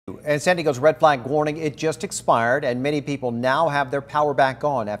San Diego's red flag warning, it just expired, and many people now have their power back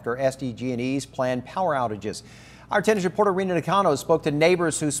on after SDG&E's planned power outages. Our 10 News reporter Rena Nakano spoke to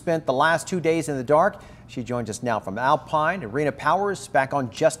neighbors who spent the last 2 days in the dark. She joins us now from Alpine. And Rena, power is back on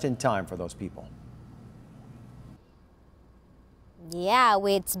just in time for those people. Yeah,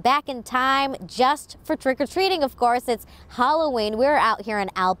 it's back in time just for trick-or-treating, of course. It's Halloween. We're out here in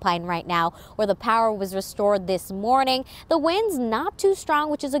Alpine right now where the power was restored this morning. The wind's not too strong,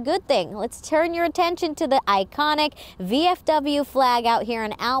 which is a good thing. Let's turn your attention to the iconic VFW flag out here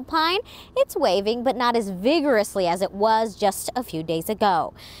in Alpine. It's waving, but not as vigorously as it was just a few days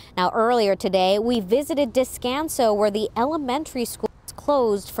ago. Now, earlier today, we visited Descanso where the elementary school is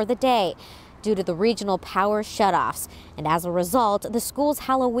closed for the day due to the regional power shutoffs. And as a result, the school's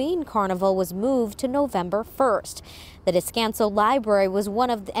Halloween carnival was moved to November 1st. The Descanso Library was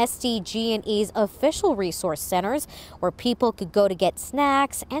one of the SDG&E's official resource centers where people could go to get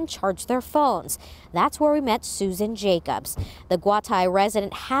snacks and charge their phones. That's where we met Susan Jacobs. The Guatai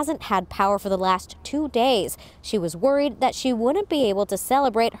resident hasn't had power for the last 2 days. She was worried that she wouldn't be able to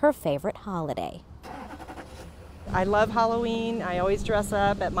celebrate her favorite holiday. I love Halloween. I always dress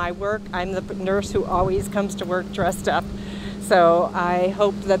up at my work. I'm the nurse who always comes to work dressed up. So I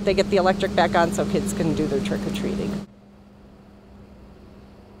hope that they get the electric back on so kids can do their trick-or-treating.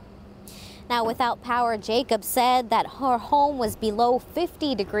 Now, without power, Jacob said that her home was below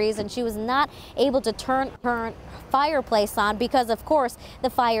 50 degrees and she was not able to turn her fireplace on because, of course, the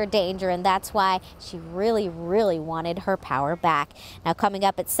fire danger, and that's why she really wanted her power back. Now, coming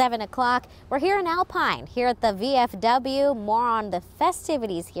up at 7 o'clock, we're here in Alpine, here at the VFW. More on the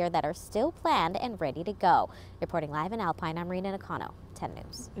festivities here that are still planned and ready to go. Reporting live in Alpine, I'm Rena Nakano, 10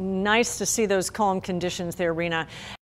 News. Nice to see those calm conditions there, Rena.